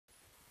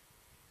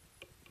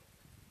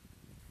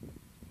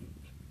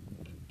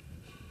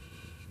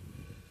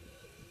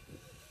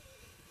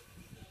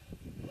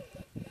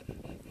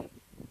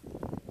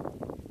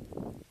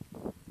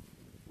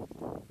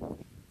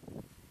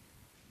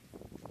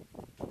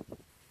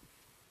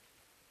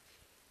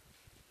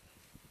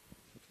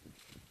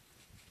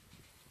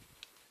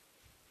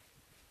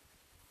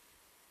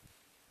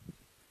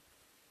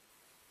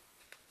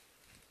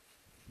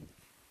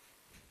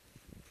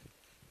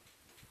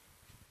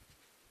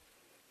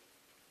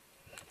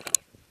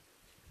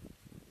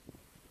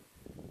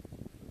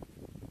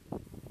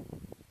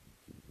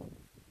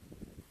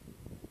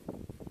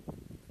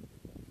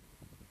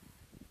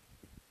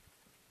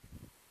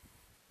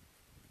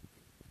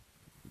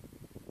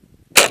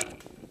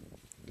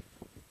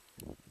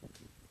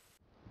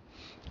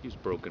He's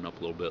broken up a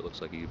little bit.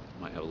 Looks like he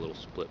might have a little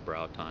split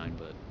brow tine,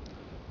 but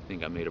I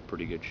think I made a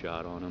pretty good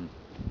shot on him.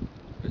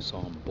 I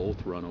saw them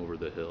both run over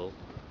the hill,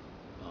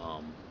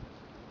 um,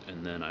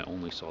 and then I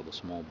only saw the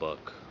small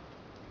buck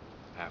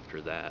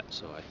after that.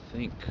 So I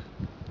think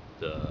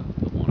the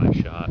one I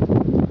shot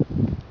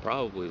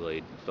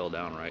probably fell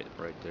down right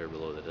there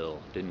below the hill.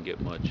 Didn't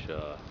get much.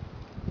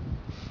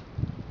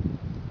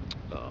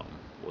 Um,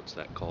 what's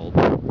that called?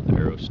 The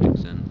arrow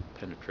sticks in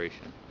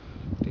penetration.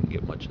 Didn't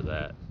get much of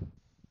that.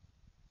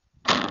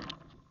 I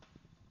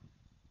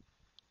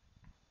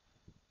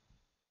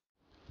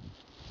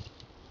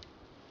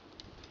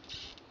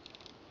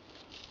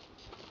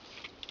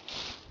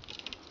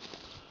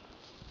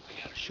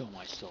gotta show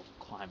myself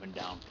climbing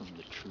down from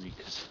the tree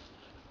because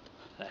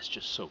that's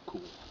just so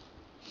cool.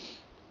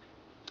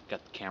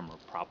 Got the camera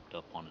propped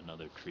up on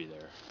another tree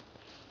there.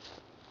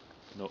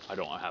 No, I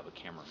don't have a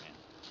cameraman.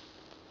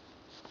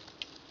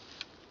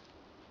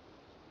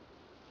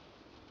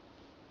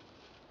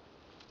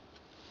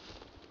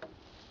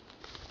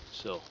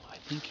 So I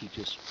think he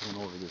just went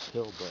over this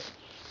hill, but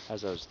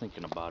as I was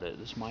thinking about it,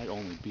 this might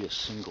only be a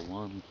single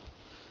lung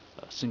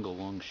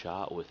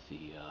shot with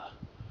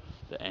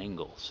the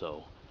angle.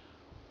 So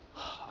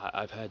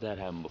I've had that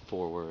happen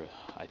before, where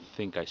I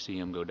think I see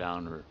him go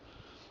down, or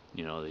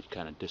they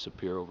kind of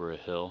disappear over a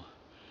hill,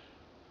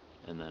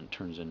 and then it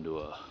turns into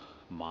a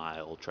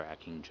mile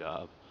tracking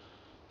job.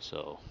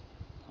 So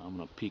I'm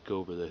gonna peek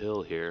over the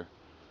hill here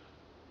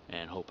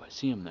and hope I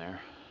see him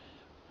there,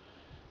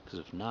 because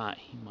if not,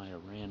 he might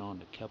have ran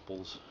onto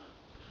Keppel's,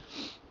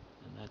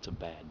 and that's a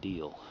bad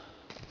deal.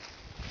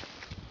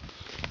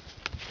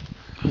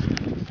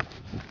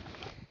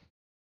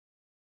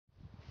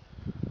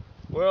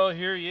 Well,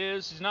 here he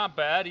is. He's not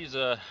bad. He's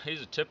a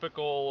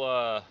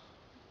typical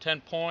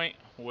 10 point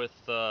with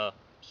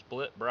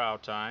split brow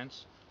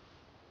tines,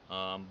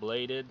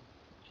 bladed,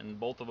 and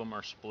both of them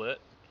are split.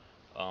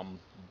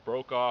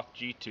 Broke off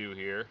G2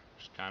 here.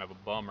 It's kind of a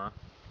bummer,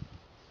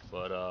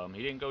 but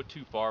he didn't go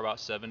too far, about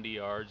 70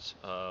 yards.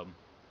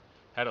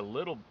 Had a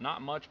little,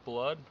 not much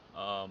blood,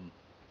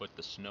 but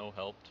the snow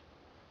helped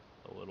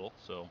a little,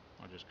 so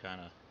I just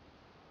kind of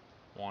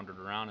wandered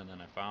around and then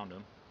I found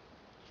him.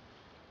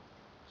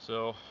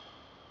 So,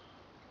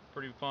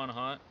 pretty fun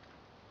hunt.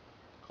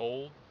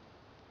 Cold,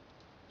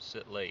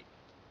 sit late.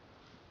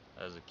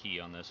 That is a key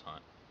on this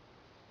hunt.